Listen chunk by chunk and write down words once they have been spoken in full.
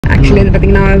Actually இது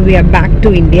பார்த்தீங்கன்னா we are back to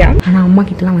India. ஆனால் அம்மா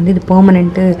கிட்டலாம் வந்து இது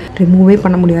பெர்மனெண்ட்டு ரிமூவே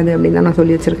பண்ண முடியாது அப்படின்னு தான் நான்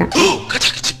சொல்லி வச்சிருக்கேன்.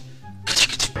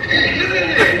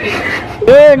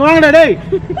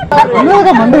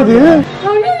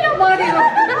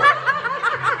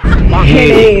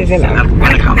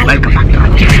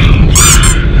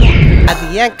 அது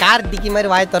ஏன் கார்த்திகி மாதிரி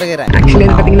வாய் திறக்குற? ஆக்சுவலி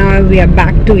இது பார்த்தீங்கன்னா we are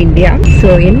back to India. So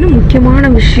என்ன முக்கியமான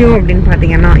விஷயம் அப்படின்னு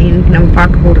பார்த்தீங்கன்னா இன்னைக்கு நம்ம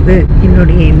பார்க்க போகிறது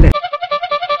என்னுடைய இந்த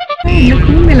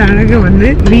ஃபீமேல் அழகை வந்து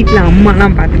வீட்டில்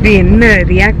அம்மாலாம் பார்த்துட்டு என்ன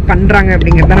ரியாக்ட் பண்ணுறாங்க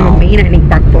அப்படிங்கிறத நம்ம மெயினாக இன்னைக்கு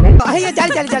பார்க்க போகிறோம்.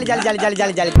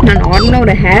 நான் நார்மலாக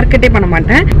ஒரு ஹேர் கட்டே பண்ண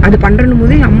மாட்டேன். அது பண்ணுறனும்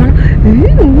போது அம்மா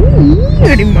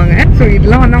அப்படிம்பாங்க. ஸோ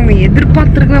இதெல்லாம் வந்து அவங்க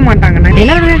எதிர்பார்த்துருக்கவே மாட்டாங்க. நான்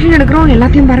எல்லா ரியாக்ஷன் எடுக்கிறோம்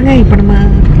எல்லாத்தையும் பாருங்க. இப்போ நம்ம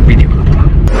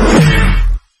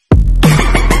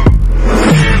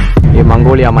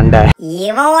மங்கோலியா மண்டை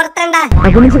இவன் ஒருத்தன்டா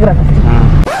புரிஞ்சுக்கிறேன்.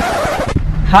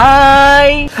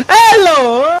 ஹாய் ஹலோ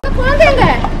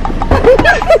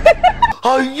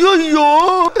ஐயோ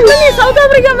சவுத்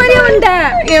ஆப்பிரிக்கா மாதிரியே வந்த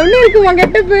எப்படி இருக்குமா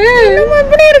கெட்டப்பு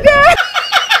எப்படி இருக்கு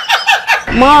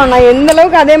மா? நான் எந்த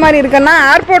அளவுக்கு அதே மாதிரி இருக்கேன்னா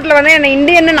ஏர்போர்ட்ல வந்து என்ன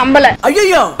இந்தியன்னு நம்பல.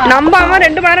 ஐயோ நம்பாம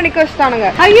 2 மணி நேரம் நிக்க வச்சுட்டானுங்க.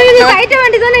 ஐயோ இது கழட்ட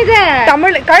வேண்டியதானே? இது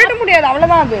தமிழ் கழட்ட முடியாது,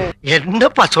 அவ்வளவுதான். அது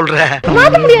என்னப்பா சொல்ற?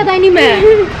 மாத்த முடியாதா இனிமே?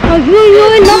 ஐயோ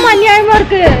என்னமா அநியாயமா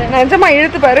இருக்கு. நான் நிஜமா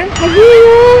இழுத்து பாரு. ஐயோ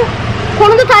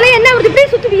கொண்டு தலை என்ன இப்படி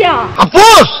சுத்துவியா? அப்போ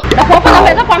நம்ம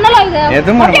எதை பண்ணலாம்? இது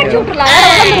எதுமா அடிச்சு விட்டுறலாம்.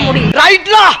 வளர்ந்துற முடியும்.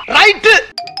 ரைட்லா ரைட்.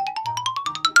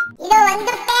 இதோ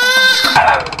வந்துட்டேன்.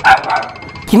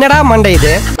 என்னடா மண்டை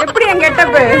இது? எப்படி என்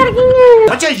கெட்டப்பு?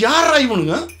 மச்சான் யாரா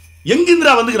இவனுங்க?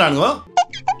 எங்கிந்திரா வந்துக்கறானுங்க?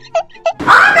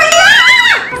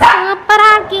 சூப்பரா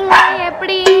இருக்கீங்க.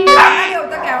 எப்படி?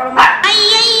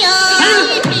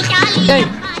 டேய்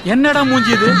என்னடா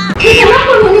மூஞ்சி இது?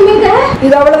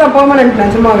 இது அவ்வளவுதான் பெர்மனன்ட்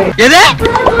நிஜமாவே. எது?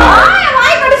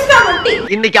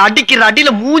 இன்னைக்கு அடிக்கிற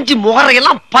அடியில மூஞ்சி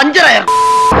முகரையெல்லாம் பஞ்சர் ஆயிரும்.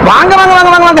 வாங்க வாங்க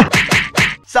வாங்க வாங்க வாங்க.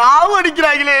 சாவு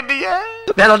அடிக்கிறாங்களே நீங்க.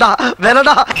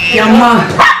 வேணடா அம்மா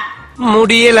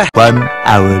முடியல. 1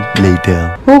 hour later.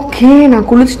 ஓகே நான்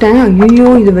குளிச்சிட்டேன். ஐயோ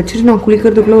இதை வச்சுட்டு நான்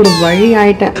குளிக்கிறதுக்குள்ள ஒரு வழி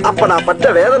ஆயிட்டேன். அப்ப நான் பட்ட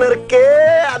வேதனை இருக்கே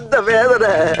அந்த வேதனை.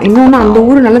 இன்னொன்னு அந்த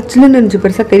ஊரு நல்லா சில்லுன்னு இருந்துச்சு,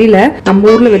 பெருசா தெரியல.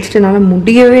 நம்ம ஊர்ல வச்சுட்டு என்னால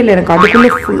முடியவே இல்லை. எனக்கு அதுக்குள்ள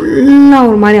ஃபுல்லா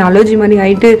ஒரு மாதிரி அலர்ஜி மாதிரி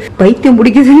ஆயிட்டு பைத்தியம்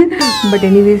பிடிக்குது. பட்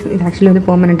எனிவேஸ் இது ஆக்சுவலி வந்து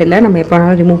பெர்மனெண்ட் இல்லை. நம்ம எப்போ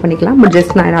வேணாலும் ரிமூவ் பண்ணிக்கலாம். பட்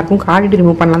ஜஸ்ட் நான் எல்லாருக்கும் காட்டிட்டு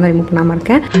ரிமூவ் பண்ணலாம் தான் ரிமூவ் பண்ணாம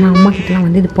இருக்கேன். ஆனால் அம்மா கிட்டலாம்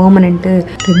வந்து இது பெர்மனெண்ட்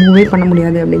ரிமூவே பண்ண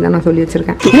முடியாது அப்படின்னு தான் நான் சொல்லி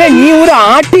வச்சிருக்கேன். நீ ஒரு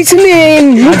ஆர்டிஸ்ட்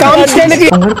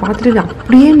அவங்கள பார்த்துட்டு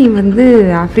அப்படியே நீ வந்து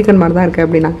ஆப்பிரிக்கன் மாதிரி தான் இருக்க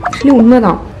அப்படின்னா ஆக்சுவலி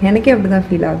உண்மைதான். எனக்கே அப்படிதான்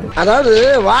ஃபீல் ஆகுது. அதாவது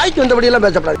வாய்க்கு வந்தபடி எல்லாம்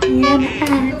பேசப்படாது.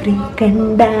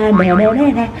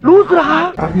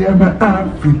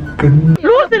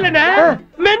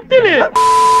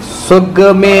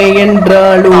 சொர்க்கமே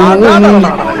என்றாலும்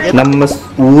நம்ம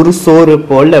ஊரு சோறு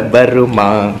போல வருமா?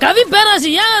 கவி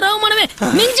பேராசியா ரவுமனவே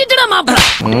மிஞ்சிட்டடா மாப்ள.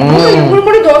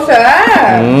 தோசை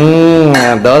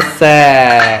தோசை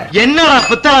என்னடா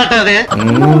புத்தலாட்டம் அது?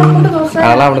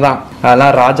 அதெல்லாம் அப்படிதான்.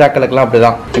 அதெல்லாம் ராஜாக்களுக்குலாம்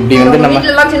அப்படிதான். இப்படி வந்து நம்ம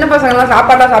சின்ன பசங்க எல்லாம்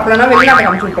சாப்பாடா சாப்பிடலன்னா வெளிநாட்டுக்கு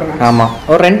அனுப்பிச்சு விட்டுருங்க. ஆமா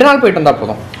ஒரு 2 நாள் போயிட்டு வந்தா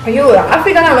போதும். ஐயோ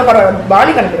ஆப்பிரிக்கா தான் பரவாயில்ல,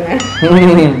 பாலி கணக்குங்க.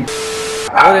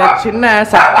 ஒரு சின்ன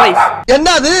சர்ப்ரைஸ்.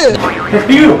 என்னது?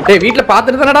 டேய் வீட்ல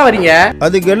பாத்துட்டு தானடா வரீங்க?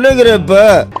 அதுக்கு என்னங்கறப்ப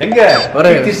எங்க ஒரு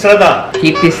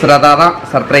கீர்த்தி ஸ்ரதா தான்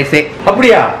சர்ப்ரைஸே.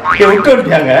 அப்படியா? விட்டு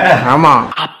விட்டாங்க. ஆமா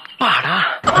அப்பாடா.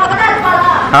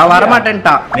 வர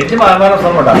மாட்டேன்டா. நிஜமா வர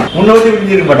சொல்ல மாட்டா. முன்னோடி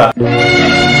விஞ்சிருக்க மாட்டா.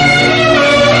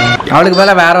 அவளுக்கு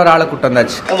மேல வேற ஒரு ஆளை கூட்டு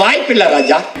வந்தாச்சு. வாய்ப்பு இல்ல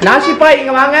ராஜா. நாஷிப்பா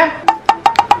இங்க வாங்க.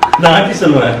 நான் ஆட்டி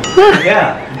சொல்லுவேன்.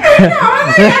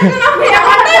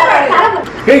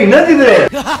 ஏய் என்னது இது?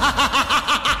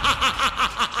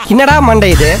 என்னடா மண்டை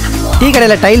இது? டீ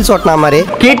கடையில டைல்ஸ் ஓட்டனா மாதிரி.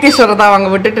 கீர்த்தி ஸ்ரதா அவங்க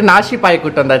விட்டுட்டு நாஷிப்பாய்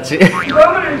கூட்டு வந்தாச்சு.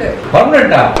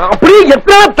 பர்மனன்ட்டா? அப்படியே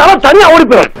எத்தனை தலை தனியா ஓடி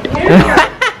போயிடும்.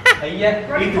 ஐயா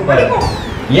வீட்டு பாரு.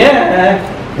 ஏன்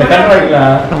இந்த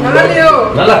கண்ட்ராக்ட்லாம்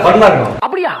நல்லா பண்ணா இருக்கும்.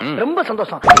 அப்படியா? ரொம்ப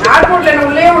சந்தோஷம். ஏர்போர்ட்ல என்ன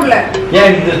உள்ளே உள்ள.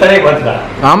 ஏன் இந்த தரையை பார்த்துட்டா?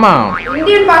 ஆமா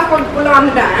இந்தியன் பாஸ்போர்ட் குள்ள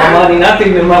வந்துட்டேன். ஆமா நீ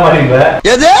நாட்டுக்கு நிர்மா மாறிங்க.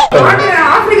 எது?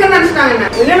 ஆப்பிரிக்கா நினைச்சிட்டாங்க.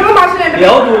 என்னென்னமோ பாஸ்ல என்ன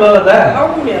யாவது உள்ளதா?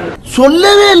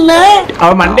 சொல்லவே இல்ல.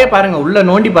 அவ மண்டே பாருங்க, உள்ள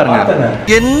நோண்டி பாருங்க.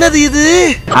 என்னது இது?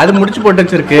 அது முடிச்சு போட்டு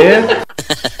வச்சிருக்கு.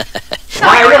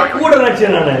 கூட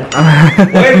நினைச்சேன் நானு.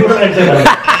 கூட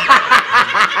நினைச்சேன்.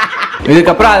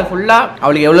 இதுக்கப்புறம் அது ஃபுல்லா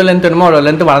அவளுக்கு எவ்வளவு லென்த் வேணுமோ அவ்வளவு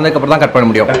லென்த் வளர்ந்ததுக்கு அப்புறம் தான் கட் பண்ண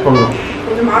முடியும்.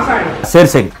 கொஞ்சம் மாசம் ஆயிடும். சரி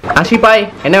சரி ஆஷிபாய்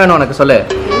என்ன வேணும் உனக்கு சொல்லு.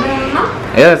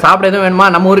 ஏதோ சாப்பிட எதுவும் வேணுமா?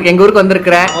 நம்ம ஊருக்கு எங்க ஊருக்கு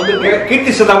வந்திருக்கிற.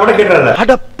 கீர்த்தி சுதா கூட கேட்டாரு.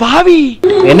 அட பாவி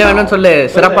என்ன வேணும்னு சொல்லு,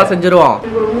 சிறப்பா செஞ்சிருவோம்.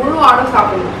 முழு ஆடை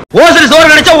சாப்பிடணும். ஓசரி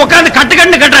சோறு நினைச்சா உட்கார்ந்து கட்டு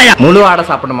கட்டு கட்டுறாயா? முழு ஆடை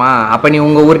சாப்பிடணுமா? அப்ப நீ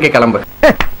உங்க ஊருக்கே கிளம்பு.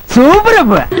 சூப்பர்.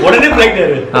 உடனே ஃளைட்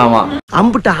ஏறு. ஆமா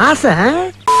அம்புட்ட ஆசை.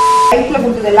 ஃப்ளைட்ல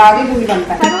கொடுத்தது எல்லாத்தையும் தூக்கிட்டு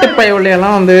வந்துட்டேன். சிட்டுப்பை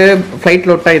உள்ளெல்லாம் வந்து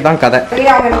ஃப்ளைட்ல விட்டா இதுதான் கதை.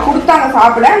 அவங்க எனக்கு கொடுத்தாங்க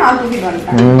சாப்பிட, நான் தூக்கிட்டு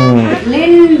வந்துட்டேன்.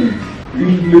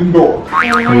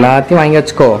 எல்லாத்தையும் வாங்கி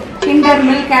வச்சுக்கோ. Kinder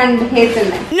milk and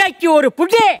hazelnut. இன்னைக்கு ஒரு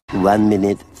புடி 1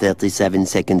 minute 37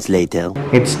 seconds later.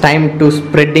 It's time to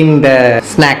spreading the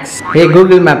snacks. Hey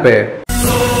Google Map.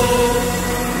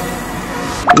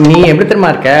 நீ எப்படி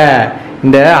தெரியுமா இருக்க?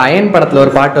 இந்த அயன் படத்துல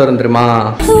ஒரு பாட்டு வரும் தெரியுமா?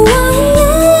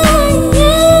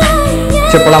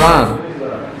 போலாமா?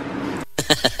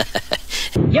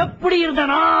 எப்படி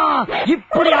இருந்தனா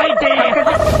இப்படி ஆயிட்டே.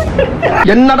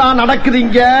 என்னடா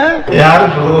நடக்குதுங்க? யாரு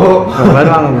ப்ரோ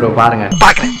வருவாங்க ப்ரோ, பாருங்க.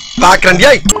 பாக்குறேன்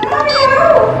டேய்.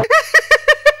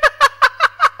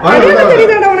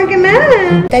 உனக்கு என்ன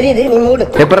தெரியுது, நீ மூடு.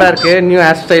 எப்பரா இருக்கு நியூ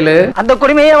ஹேர் ஸ்டைல்? அந்த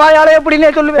குடிமையை வாயாலே எப்படினே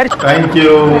சொல்லுவேன். Thank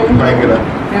you. பயங்கர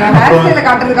ஹேர் ஸ்டைல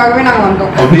காட்டுறதுக்காகவே நாங்க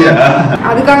வந்தோம். அப்படியே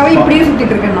அதுக்காகவே இப்படியே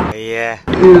சுத்திட்டு இருக்கேன் நான்.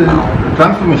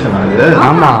 டிரான்ஸ்ஃபர்மேஷன் ஆகுது.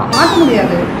 ஆமா, மாத்த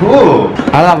முடியாது. ஓ,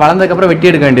 அதான் வளர்ந்ததுக்கு அப்புறம் வெட்டி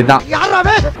எடுக்க வேண்டியதுதான்.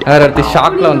 வேற ஒருத்தி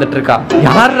ஷாக்ல வந்துட்டு இருக்கா.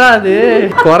 யாரா அது?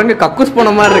 குரங்கு கக்கூஸ்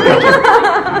போன மாதிரி இருக்கு.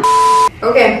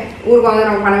 ஓகே, ஊருக்கு வந்து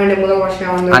நம்ம பண்ண வேண்டிய முதல்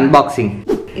விஷயம் வந்து அன்பாக்சிங்.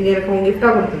 இது எனக்கு உங்க கிஃப்டா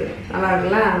கொடுத்தது. நல்லா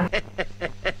இருக்குல்ல?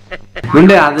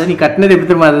 குண்டு, அது நீ கட்டினது எப்படி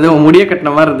தெரியுமா? அது உன் முடிய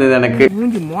கட்டின மாதிரி இருந்தது எனக்கு.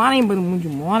 மூஞ்சி மோனையும் பாரு, மூஞ்சி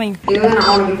மோனையும். இது வந்து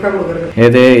நான் உனக்கு கிஃப்டா கொடுக்குறது.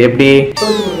 எது எப்படி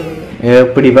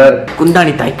எப்படி பார்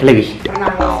குந்தாணி தாய் கிழவி.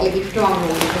 கிஃப்ட்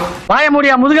வாங்குவோம். வாய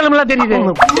முடியா முதுகெலும்பெல்லாம் தெரியுது.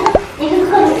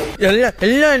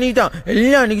 எல்லாம் நீதான்,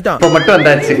 எல்லாம் நீதான். இப்போ மட்டும்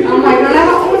வந்தாச்சு. ஆமா, இவ்வளவு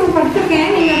நேரம் உங்களுக்கு படுத்துருக்கேன்,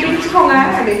 நீங்க பிடிச்சுக்கோங்க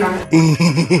அப்படின்னாங்க.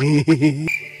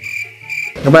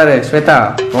 இங்க பாரு ஸ்வேதா,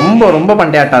 ரொம்ப ரொம்ப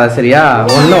பண்டையாட்டாத சரியா?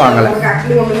 ஒண்ணும் வாங்கல.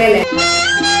 ஆக்சுவலி ஒண்ணுமே இல்லை.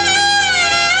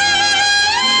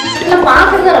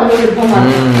 பாக்குறது ரொம்ப விருப்பமா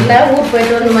இருக்கு. ஊர்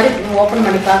போயிட்டு வந்து மாதிரி ஓபன்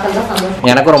பண்ணி பாக்கறதா சந்தோஷம்.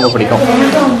 எனக்கும் ரொம்ப பிடிக்கும்.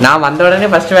 நான் வந்த உடனே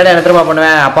ஃபர்ஸ்ட் வேலை என்ன தெரியுமா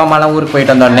பண்ணுவேன்? அப்பா அம்மா எல்லாம் ஊருக்கு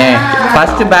போயிட்டு வந்த உடனே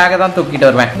ஃபர்ஸ்ட் பேக்கை தான் தூக்கிட்டு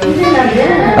வருவேன்.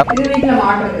 இது வீட்டுல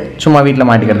மாட்டுறது. சும்மா வீட்டுல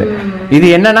மாட்டிக்கிறது. இது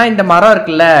என்னன்னா, இந்த மரம்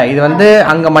இருக்குல்ல, இது வந்து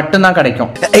அங்க மட்டும்தான்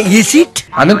கிடைக்கும்.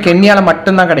 அதுவும் கென்யால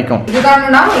மட்டும்தான் கிடைக்கும்.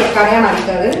 இதுதானா கரையான்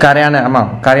அரிக்காது. கரையான, ஆமா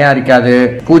கரையான் அரிக்காது,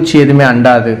 பூச்சி எதுவுமே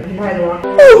அண்டாது.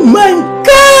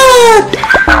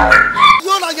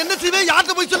 என்ன செய்வே?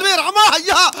 யார்கிட்ட போய் சொல்லுவே? ராமா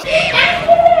ஐயா,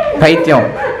 பைத்தியம்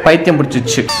பைத்தியம்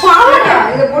பிடிச்சிச்சு.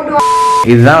 இத போட்டு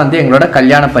இதுதான் வந்து எங்களோட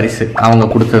கல்யாண பரிசு அவங்க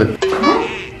கொடுத்தது.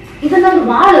 இதெல்லாம்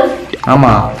வாளு.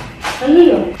 ஆமா,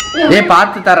 ஐயோ, ஏய்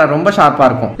பார்த்து தர, ரொம்ப ஷார்ப்பா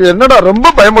இருக்கும். என்னடா ரொம்ப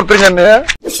பயமுறுத்துறீங்க?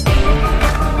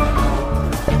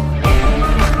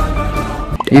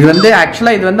 இது வந்து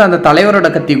ஆக்சுவலா இது வந்து அந்த தலைவரோட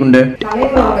கத்தி குண்டு.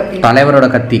 தலைவரோட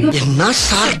கத்தி. என்ன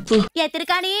ஷார்ப்பு? ஏ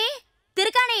திருக்காணி,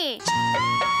 திருக்காணி.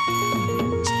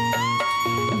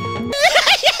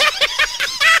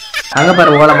 அங்க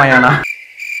பாரு ஓலமாயானா.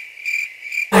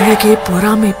 அழகே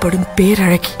பொறாமைப்படும்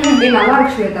பேரழகி. நல்லா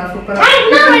இருக்கு ஸ்வேதா, சூப்பரா.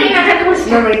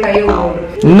 இன்னொரு கையை போடு.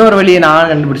 இன்னொரு வழியை நான்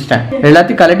கண்டுபிடிச்சிட்டேன்.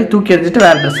 எல்லாத்தையும் கலட்டி தூக்கி எறிஞ்சிட்டு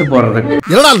வேற ட்ரெஸ் போடுறது.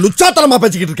 என்னடா லுச்சாத்தனமா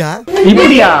பேசிக்கிட்டு இருக்க?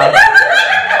 இப்படியா?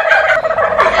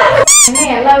 என்ன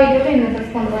எல்லா வீட்லயும் என்ன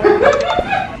ட்ரெஸ் பண்றாங்க?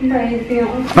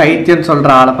 பைத்தியம் சொல்ற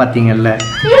ஆளை பாத்தீங்கல்ல.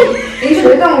 ஏய்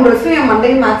ஸ்வேதா, உங்க Dress என்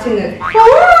மண்டைக்கு மேட்சிங்.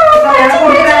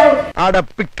 அட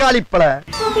பிக்காளிப்பள.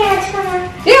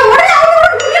 ஏய் ஒரே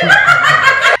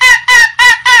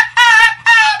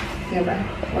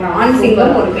ஒரு ஆண்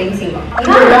சிங்கம், ஒரு பெண் சிங்கம்.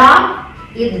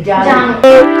 இது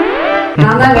ஜானு.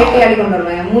 நான் தான் வேட்டையாடி கொண்டு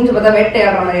வருவேன். மூஞ்சி பார்த்தா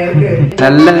வேட்டையாடுற மாதிரி இருக்கு.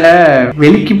 நல்ல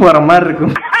வெளிக்கு போற மாதிரி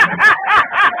இருக்கும்.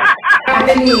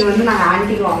 நீங்க வந்து நாங்க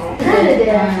ஆன்டிக்கு வாங்குவோம்.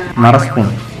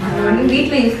 மரஸ்பூன். அது வந்து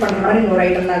வீட்ல யூஸ் பண்ற மாதிரி ஒரு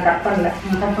ஐட்டம் தான். கட் பண்ணல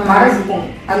மரஸ்பூன்.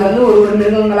 அது வந்து ஒரு ஒரு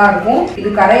மிருகங்களா இருக்கும். இது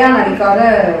கரையான் அடிக்காத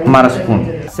மரஸ்பூன்.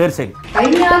 சரி சரி.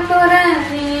 ஐயா தோரன்,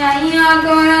 ஐயா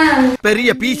தோரன். பெரிய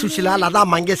பி சுஷிலா, லதா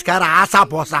மங்கேஷ்கர், ஆசா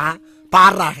போசா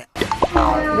பாடுறாங்க.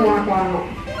 இது உனக்கு வாங்கணும்.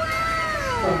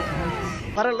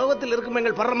 பரலோகத்தில் இருக்கும்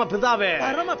எங்கள் பரம பிதாவே,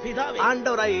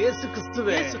 ஆண்டவராய் இயேசு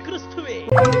கிறிஸ்துவே.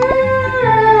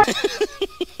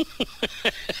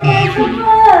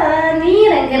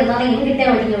 நீர் எங்க இருந்தாலும் எங்கிட்டே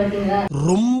வந்தீங்க.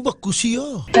 ரொம்ப குஷியோ?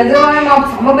 நிஜமாவே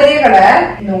செம்ம பெரிய கடை.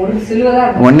 இந்த ஒரு சிலுவை தான்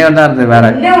இருக்கு. ஒன்னே தான் இருந்தது, வேற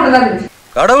ஒண்ணே ஒண்ணுதான் இருந்துச்சு.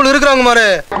 கடவுள் இருக்கிறாங்க மாரு.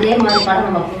 அதே மாதிரி கடை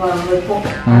நம்ம வைப்போம்.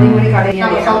 அதே மாதிரி கடை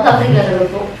நம்ம சவுத் ஆப்பிரிக்கால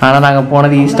வைப்போம். ஆனா நாங்க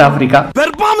போனது ஈஸ்ட் ஆப்பிரிக்கா.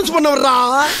 பெர்ஃபார்மன்ஸ் பண்ண வர்றா.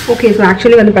 ஓகே, ஸோ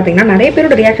ஆக்சுவலி வந்து பார்த்தீங்கன்னா நிறைய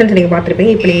பேரோட ரியாக்ஷன்ஸ் நீங்கள்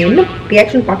பார்த்துருப்பீங்க. இப்போ நீங்கள் என்ன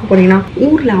ரியாக்ஷன் பார்க்க போறீங்கன்னா,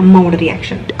 ஊரில் அம்மாவோட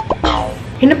ரியாக்ஷன்.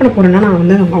 என்ன பண்ண போறேன்னா, நான்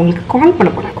வந்து அவங்களுக்கு கால் பண்ண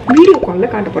போறேன். வீடியோ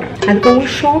காலில் காட்ட போறேன். அதுக்கு அவங்க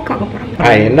ஷாக் ஆக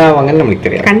போறாங்க. என்ன ஆவாங்கன்னு நமக்கு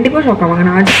தெரியாது. கண்டிப்பா ஷாக் ஆவாங்க.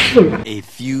 நான் அடிச்சு சொல்வேன். A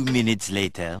few minutes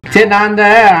later. சரி, நான் அந்த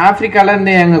ஆப்பிரிக்கால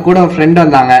இருந்து எங்க கூட ஒரு ஃப்ரெண்ட்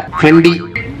வந்தாங்க. ஃப்ரெண்டி,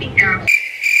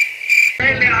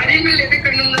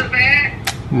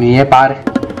 நீயே பாரு.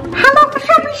 ஹலோ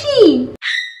குஷாபிஷி.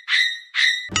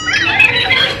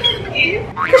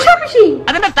 குஷாபிஷி.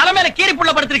 அதென்ன தலைமையில கீரி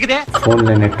புள்ள படுத்திருக்குதே.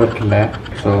 போன்ல நெட்வொர்க் இல்ல.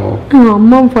 ஸோ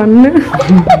அம்மா பண்ணு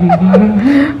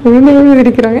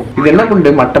இருக்கிறாங்க. இது என்ன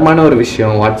பண்ணு மட்டமான ஒரு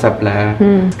விஷயம் வாட்ஸ்அப்ல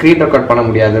ஸ்கிரீன் ரெக்கார்ட் பண்ண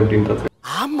முடியாது அப்படின்றது.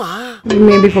 ஆமா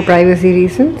மேபி ஃபார் பிரைவசி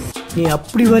ரீசன்ஸ். நீ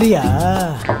அப்படி வரியா?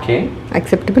 Okay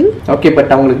acceptable. ஓகே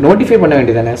பட் அவங்களுக்கு நோட்டிஃபை பண்ண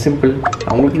வேண்டியதானே, சிம்பிள்.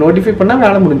 அவங்களுக்கு நோட்டிஃபை பண்ணா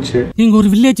வேலை முடிஞ்சுச்சு. நீங்க ஒரு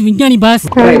வில்லேஜ் விஞ்ஞானி பாஸ்.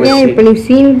 இப்போ நீ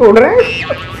சீன் போடுற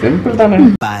சிம்பிள் தானே.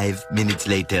 5 minutes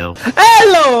later.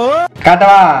 ஹலோ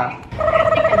காட்டவா?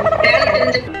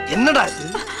 என்னடா இது?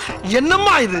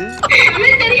 என்னம்மா இது?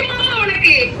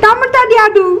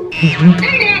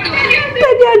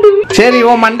 சரி ஓ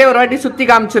மண்டே ஒரு வாட்டி சுத்தி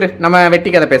காமிச்சிரு, நம்ம வெட்டி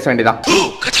கதை பேச வேண்டியதான்.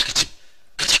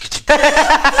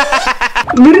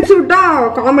 விரிச்சு விட்டா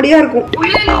காமெடியா இருக்கும்.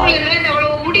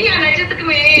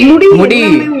 முடி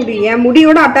என்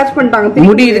முடியோட அட்டாச் பண்ணிட்டாங்க.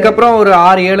 முடி இதுக்கப்புறம் ஒரு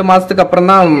 6-7 மாசத்துக்கு அப்புறம்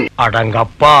தான்.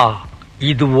 அடங்கப்பா,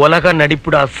 இது உலக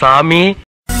நடிப்புடா சாமி.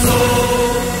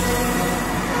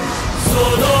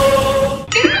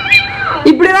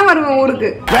 இப்படிதான் வருவேன் ஊருக்கு.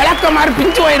 விளக்க மாதிரி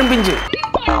பிஞ்சு வயிறும் பிஞ்சு.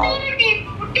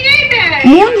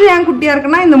 மூஞ்சி ஏன் குட்டியா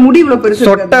இருக்குன்னா இந்த முடி இவ்வளவு பெருசு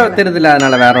சொட்டை தெரியுதுல,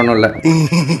 அதனால வேற ஒண்ணும் இல்ல.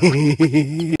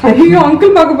 ஐயோ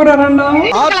அங்கிள் பார்க்க போறாராண்டா.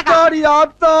 ஆத்தாடி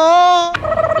ஆத்தா.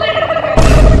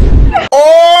 Oh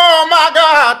my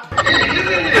God.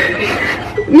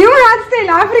 New hair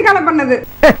style ஆப்பிரிக்கால பண்ணது.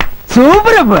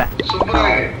 சூப்பர் அப்ப.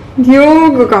 ஐயோ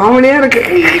காமெடியா இருக்கு.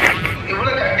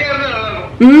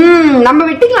 நம்ம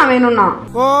வெட்டிக்கலாம் வேணும்னா.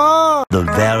 The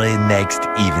very next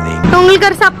evening. உங்களுக்கு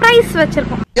ஒரு சர்ப்ரைஸ்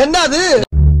வச்சிருக்கோம். என்னது?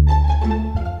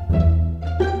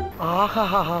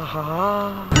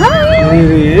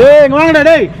 வாங்கடா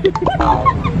டேய்.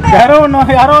 யாரோ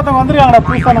ஒருத்தங்க வந்திருக்காங்கடா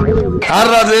புதுசா.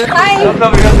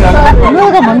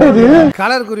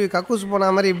 கலர் குருவி கக்கூஸ்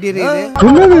போன மாதிரி இப்படி இருக்குது.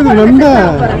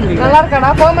 நல்லா இருக்காடா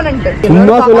பெர்மனன்ட்.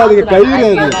 சும்மா சொல்லாதீங்க, கையில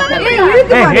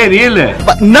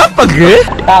என்ன பங்கு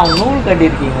நூல் கட்டி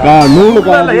இருக்கீங்க. நூலு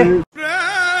கால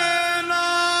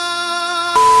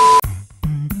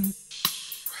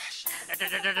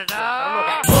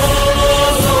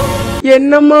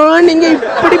என்னம்மா நீங்க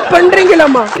இப்படி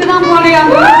பண்றீங்களாமா?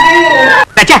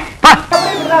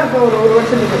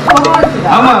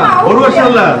 ஆமா, ஒரு வருஷம்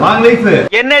இல்ல, லாங் லைஃப்.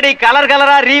 என்னடி கலர்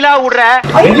கலரா ரீலா விடுற?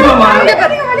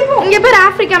 இங்க பேர்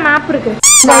ஆப்பிரிக்கா மேப் இருக்கு.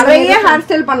 நிறைய ஹேர்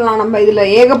ஸ்டைல் பண்ணலாம் நம்ம இதுல,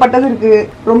 ஏகப்பட்டது இருக்கு.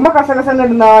 ரொம்ப கசகசன்னு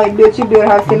இருந்தா இப்படி வச்சு இப்படி ஒரு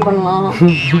ஹேர் ஸ்டைல் பண்ணலாம்.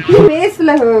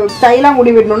 ஃபேஸ்ல ஸ்டைலா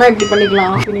முடி வெட்டணும்னா இப்படி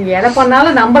பண்ணிக்கலாம். நீங்க எதை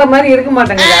பண்ணாலும் நம்புற மாதிரி இருக்க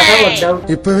மாட்டாங்க. அதான் ஒரு டவுட்.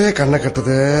 இப்பவே கண்ணை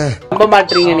கட்டுது. நம்ப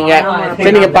மாட்டீங்க நீங்க.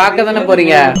 சரி நீங்க பார்க்க தானே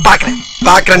போறீங்க.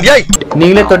 பாக்குறேன் டேய்.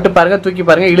 நீங்களே தொட்டு பாருங்க, தூக்கி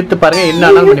பாருங்க, இழுத்து பாருங்க, என்ன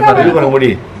ஆனாலும் பண்ணி பாருங்க. பண்ண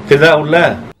முடி சரிதா உள்ள.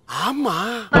 ஆமா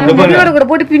கூட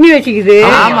போட்டு பின்னி வச்சுக்குது.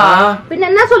 ஆமா பின்ன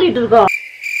என்ன சொல்லிட்டு இருக்கோம்?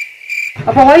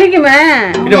 அப்ப வலிக்குமே.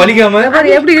 இது வலிக்காம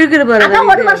எப்படி இருக்குது பாருங்க.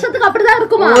 ஒரு வருஷத்துக்கு அப்படிதான்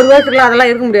இருக்குமா? ஒரு வருஷத்துக்குள்ள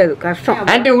அதெல்லாம் இருக்க முடியாது, கஷ்டம்.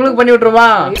 ஆன்ட்டி உங்களுக்கு பண்ணி விட்டுருவா.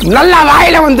 நல்லா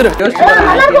வாயில வந்துரும்.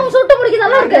 நல்லா இருக்கும், சுட்டு முடிக்க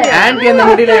நல்லா இருக்கு. ஆன்ட்டி அந்த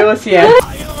முடியல யோசிய.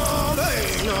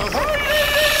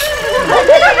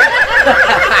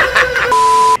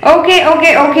 Okay okay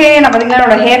okay. நான் பாத்தீங்கன்னா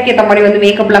என்னோட ஹேருக்கு ஏற்ற மாதிரி வந்து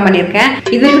மேக்கப் எல்லாம் பண்ணிருக்கேன்.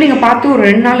 இது வரைக்கும் நீங்க பார்த்து ஒரு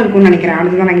 2 நாள் இருக்கும்னு நினைக்கிறேன்.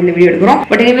 அதுதான் நாங்க இந்த வீடியோ எடுக்கிறோம்.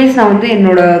 பட் எனிவேஸ் நான் வந்து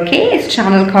என்னோட கேஎஸ்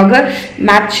சேனலுக்காக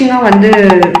மேட்சிங்கா வந்து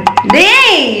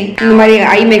இந்த மாதிரி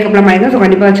ஐ மேக்கப் எல்லாம் பண்ணிருக்கேன். ஸோ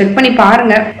கண்டிப்பா செக் பண்ணி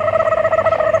பாருங்க.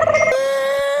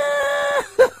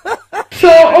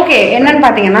 ஸோ ஓகே என்னன்னு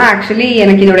பாத்தீங்கன்னா ஆக்சுவலி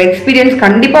எனக்கு இதோட எக்ஸ்பீரியன்ஸ்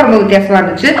கண்டிப்பா ரொம்ப வித்தியாசமா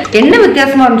இருந்துச்சு. என்ன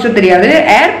வித்தியாசமா இருந்துச்சோ தெரியாது.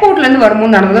 ஏர்போர்ட்ல இருந்து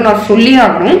வரும்போது நடந்தது நான் சொல்லி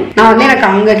ஆகணும். நான் வந்து எனக்கு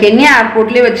அங்க கென்யா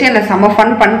ஏர்போர்ட்லயே வச்சு என்ன செம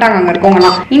ஃபன் பண்ணிட்டாங்க அங்க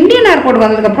இருக்கவங்கலாம். இந்தியன் ஏர்போர்ட்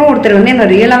வந்ததுக்கு அப்புறம் ஒருத்தர் வந்து என்ன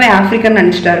ரியலாவே ஆப்பிரிக்கன்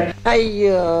நினைச்சிட்டாரு.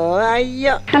 ஐயோ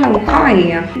ஐயோ. Hello hi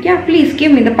yeah please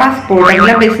give me the passport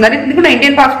அப்படிலாம் பேசினாரு. இதுக்கு நான்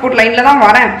இந்தியன் பாஸ்போர்ட் லைன்ல தான்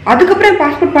வரேன். அதுக்கப்புறம்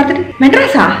பாஸ்போர்ட் பார்த்துட்டு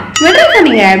மெட்ராஸா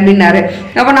நீங்க அப்படின்னாரு.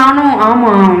 அப்ப நானும்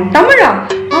ஆமா தமிழா,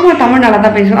 ஆமா தமிழ் நல்லா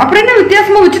தான் பேசுவோம். அப்புறம் என்ன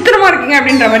வித்தியாசமா விசித்திரமா இருக்கீங்க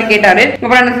அப்படின்ற மாதிரி கேட்டாரு.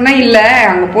 அப்புறம் என்ன சொன்னா இல்ல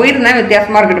அங்க போயிருந்தேன்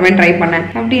வித்தியாசமா இருக்கட்டுமே ட்ரை பண்ணேன்.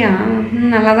 அப்படியா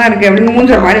நல்லா தான் இருக்கு அப்படின்னு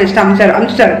மூஞ்ச ஒரு மாதிரி வச்சுட்டு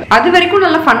அமிச்சிட்டாரு. அது வரைக்கும்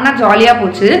நல்லா ஃபன்னா ஜாலியா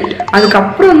போச்சு.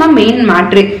 அதுக்கப்புறம் தான் மெயின்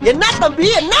மேட்ரு. என்ன தம்பி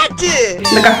என்னாச்சு?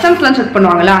 இந்த கஸ்டம்ஸ் எல்லாம் செக்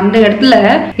பண்ணுவாங்கல்ல, அந்த இடத்துல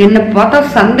என்ன பார்த்தா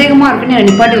சந்தேகமா இருக்குன்னு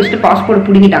நிப்பாட்டி வச்சுட்டு பாஸ்போர்ட்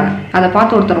புடிங்கிட்டாங்க. அதை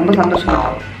பார்த்து ஒருத்தர் ரொம்ப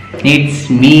சந்தோஷப்பட்டாங்க. It's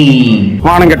me.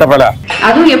 வானம் கெட்ட போல.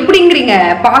 அதுவும் எப்படிங்கிறீங்க,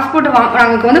 பாஸ்போர்ட்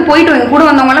நாங்க வந்து போயிட்டு எங்க கூட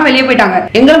வந்தவங்க எல்லாம் வெளியே போயிட்டாங்க.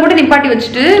 எங்களை மட்டும் நிப்பாட்டி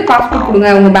வச்சுட்டு பாஸ்போர்ட் கொடுங்க,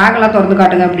 உங்க பேக் எல்லாம் திறந்து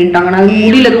காட்டுங்க அப்படின்ட்டாங்க. நான்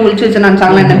முடியல எதுவும் ஒழிச்சு வச்சு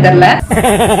நினைச்சாங்களா என்ன தெரியல.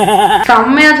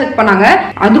 செம்மையா செக் பண்ணாங்க.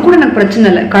 அது கூட எனக்கு பிரச்சனை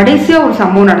இல்லை. கடைசியா ஒரு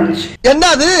சம்பவம் நடந்துச்சு.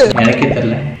 என்னது? எனக்கே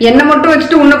தெரியல. என்ன மட்டும்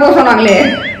வச்சுட்டு உன்ன போக சொன்னாங்களே.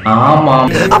 ஆமா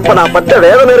அப்ப நான் பட்ட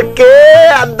வேதனை இருக்கே,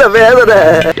 அந்த வேதனை.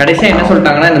 கடைசியா என்ன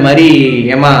சொல்லிட்டாங்கன்னா இந்த மாதிரி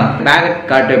ஏமா பேக்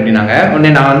காட்டு அப்படின்னாங்க.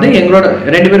 உடனே நான் வந்து எங்களோட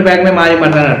 2 பேர் பேக்குமே மாறி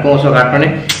மாறி தான் இருக்கும். ஸோ காட் பண்ணி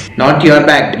not your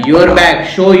back, your back,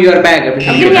 show your back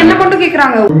அப்படின்னு என்ன மட்டும்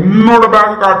கேக்குறாங்க. உன்னோட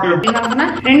பேக் காட்டு.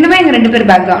 ரெண்டுமே எங்க 2 பேர்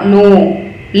பேக் தான். No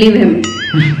leave him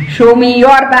show me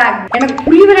your back. எனக்கு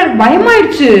புரியவே எனக்கு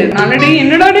பயமாயிடுச்சு. ஆல்ரெடி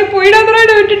என்னடா டே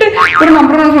போயிடாதடா விட்டுட்டு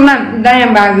அப்புறம் நான் சொன்னேன் இதான்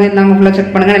என் பேக் நாங்க ஃபுல்லா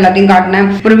செக் பண்ணுங்க எல்லாத்தையும் காட்டினேன்.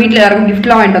 அப்புறம் வீட்டுல எல்லாருக்கும்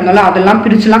கிஃப்ட்லாம் வாங்கிட்டு வந்தோம்ல அதெல்லாம்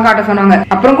பிரிச்சுலாம் காட்ட சொன்னாங்க.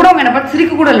 அப்புறம் கூட அவங்க என்ன பார்த்து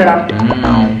சிரிக்க கூட இல்லடா.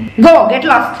 கோ கெட்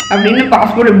லாஸ்ட் அப்படின்னு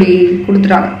பாஸ்போர்ட் இப்படி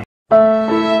கொடுத்துட்டாங்க.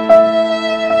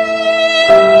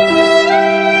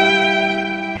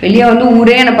 வெளியே வந்து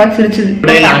ஊரே என்ன பார்த்து சிரிச்சது.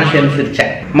 நானும் சேர்ந்து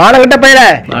சிரிச்சேன். மானகிட்ட போயிட.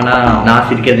 ஆனா நான்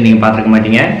சிரிக்கிறது நீங்க பாத்துக்க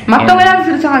மாட்டீங்க. மத்தவங்க எல்லாம்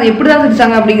சிரிச்சாங்க. அது எப்படிதான்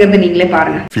சிரிச்சாங்க அப்படிங்கறத நீங்களே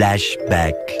பாருங்க.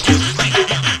 Flashback.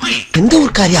 எந்த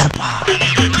ஊர்க்காரியா இருப்பா?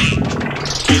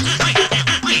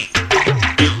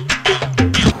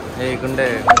 ஏய் குண்டு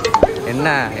என்ன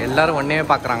எல்லாரும் ஒன்னே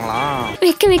பாக்குறாங்களா?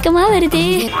 வெக்கமா வருதே.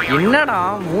 என்னடா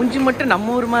மூஞ்சி மட்டும்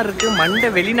நம்ம ஊர் மாதிரி இருக்கு, மண்டை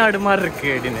வெளிநாடு மாதிரி இருக்கு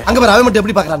அப்படின்னு. அங்க பாரு அவன் மட்டும்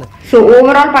எப்படி பாக்குறானு. சோ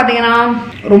ஓவரால் பாத்தீங்கன்னா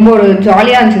ரொம்ப ஒரு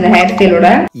ஜாலியா இருந்துச்சு இந்த ஹேர் ஸ்டைலோட.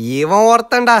 இவன்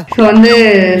ஒருத்தன்டா. சோ வந்து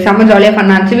செம்ம ஜாலியா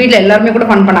ஃபன் ஆச்சு. வீட்டுல எல்லாருமே கூட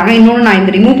ஃபன் பண்ணாங்க. இன்னொன்னு நான்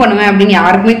இந்த ரிமூவ் பண்ணுவேன் அப்படின்னு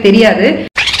யாருக்குமே தெரியாது.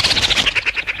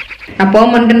 நான்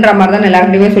பெர்மனன்ட்ன்ற மாதிரி தான்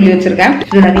எல்லாருக்கிட்டையுமே சொல்லி வச்சிருக்கேன்.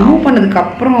 இதை நான் ரிமூவ் பண்ணதுக்கு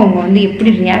அப்புறம் அவங்க வந்து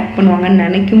எப்படி ரியாக்ட் பண்ணுவாங்கன்னு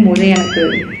நினைக்கும் போதே எனக்கு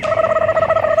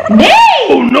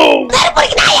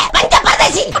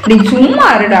நீ சும்மா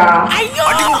இருடா.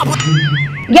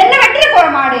 என்ன வெட்டிட போற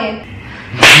மாடு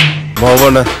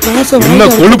என்ன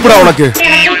கொழுப்புடா உனக்கு.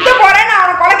 சுத்த போறேன் நான்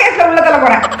அவனை கொலை கேஸ்ல உள்ள தள்ள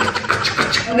போறேன்.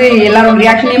 எல்லாரும்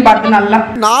ரியாக்ஷனையும் பார்த்து நல்லா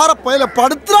நார பையில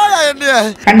படுத்துறாயா என்ன.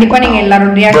 கண்டிப்பா நீங்க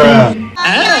எல்லாரும் ரியாக்ஷன்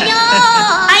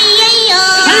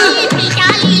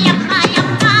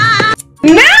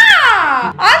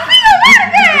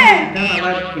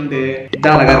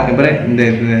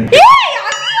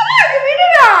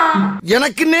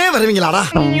எனக்குன்னே வருவீங்களாடா.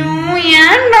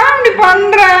 ஏன்டா அப்படி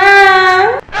பண்ற?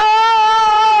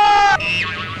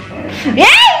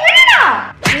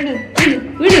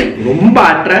 ரொம்ப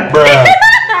ஆட்ற.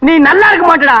 நீ நல்லா இருக்க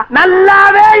மாட்டடா,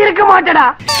 நல்லாவே இருக்க மாட்டடா.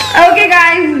 Okay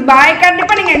guys by.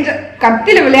 கண்டிப்பா நீங்க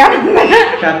கத்தில விளையாடுங்க.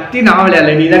 கத்தி நான்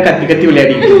விளையாடல, நீ தான் கத்தி கத்தி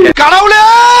விளையாடிட்டு இருக்க. கடவுளே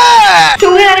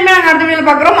சுங்க நாளைக்கு நாங்க அடுத்த வீடியோல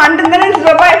பார்க்கறோம். And then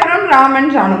by from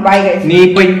Raman Janu. By guys. நீ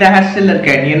இப்போ இந்த ஹேர்ஸ்டைல்ல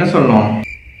இருக்க, நீ என்ன சொல்லணும்?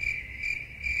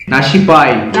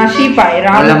 நாஷிபாய் நாஷிபாய்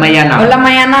ஒல்லமையானா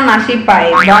ஒல்லமையானா நாஷிபாய்.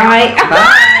 By by.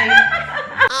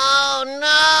 Oh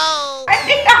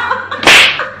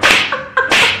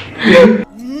no.